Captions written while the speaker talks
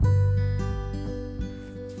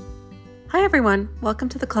Hi everyone, welcome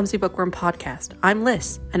to the Clumsy Bookworm podcast. I'm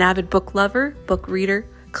Liz, an avid book lover, book reader,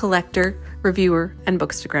 collector, reviewer, and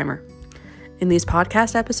bookstagrammer. In these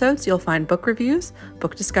podcast episodes, you'll find book reviews,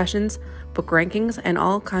 book discussions, book rankings, and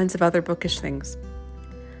all kinds of other bookish things.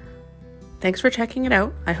 Thanks for checking it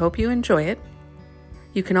out. I hope you enjoy it.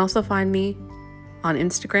 You can also find me on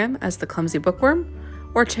Instagram as The Clumsy Bookworm,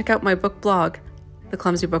 or check out my book blog,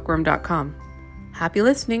 theclumsybookworm.com. Happy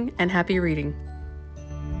listening and happy reading.